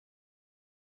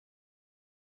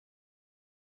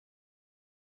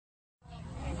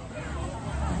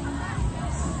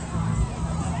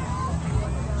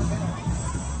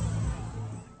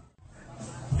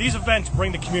These events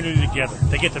bring the community together.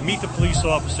 They get to meet the police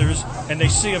officers and they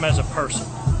see them as a person.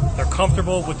 They're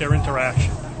comfortable with their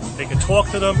interaction. They can talk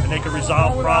to them and they can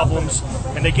resolve problems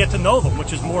and they get to know them,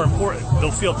 which is more important. They'll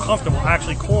feel comfortable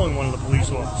actually calling one of the police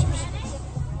officers.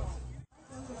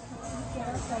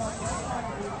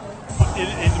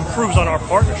 It improves on our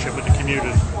partnership with the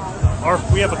community.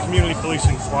 We have a community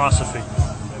policing philosophy.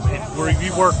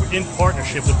 We work in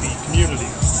partnership with the community.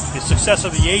 The success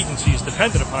of the agency is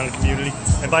dependent upon the community,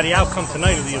 and by the outcome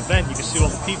tonight of the event, you can see all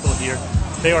the people here.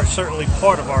 They are certainly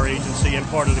part of our agency and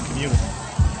part of the community.